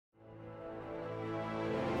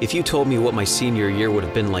If you told me what my senior year would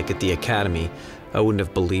have been like at the academy, I wouldn't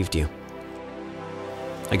have believed you.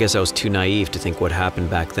 I guess I was too naive to think what happened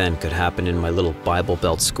back then could happen in my little Bible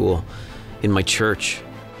Belt school, in my church.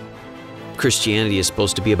 Christianity is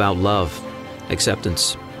supposed to be about love,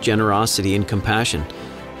 acceptance, generosity, and compassion.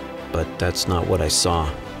 But that's not what I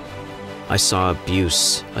saw. I saw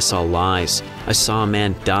abuse, I saw lies, I saw a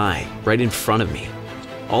man die right in front of me.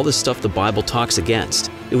 All the stuff the Bible talks against,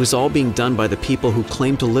 it was all being done by the people who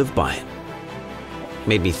claim to live by it.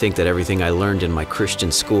 Made me think that everything I learned in my Christian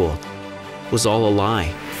school was all a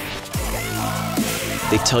lie.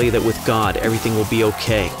 They tell you that with God, everything will be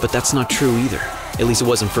okay, but that's not true either. At least it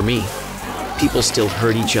wasn't for me. People still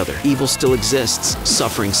hurt each other, evil still exists,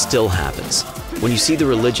 suffering still happens. When you see the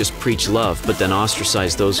religious preach love, but then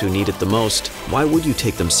ostracize those who need it the most, why would you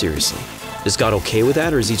take them seriously? Is God okay with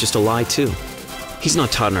that, or is he just a lie too? He's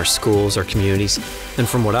not taught in our schools, our communities, and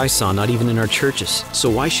from what I saw, not even in our churches.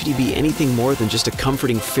 So why should he be anything more than just a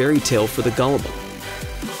comforting fairy tale for the gullible?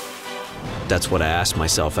 That's what I asked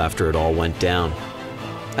myself after it all went down.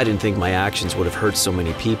 I didn't think my actions would have hurt so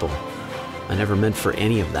many people. I never meant for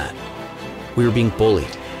any of that. We were being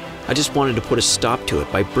bullied. I just wanted to put a stop to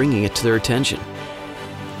it by bringing it to their attention.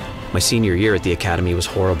 My senior year at the academy was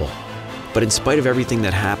horrible, but in spite of everything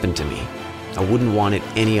that happened to me, I wouldn't want it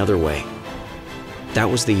any other way. That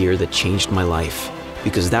was the year that changed my life,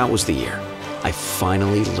 because that was the year I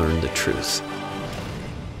finally learned the truth.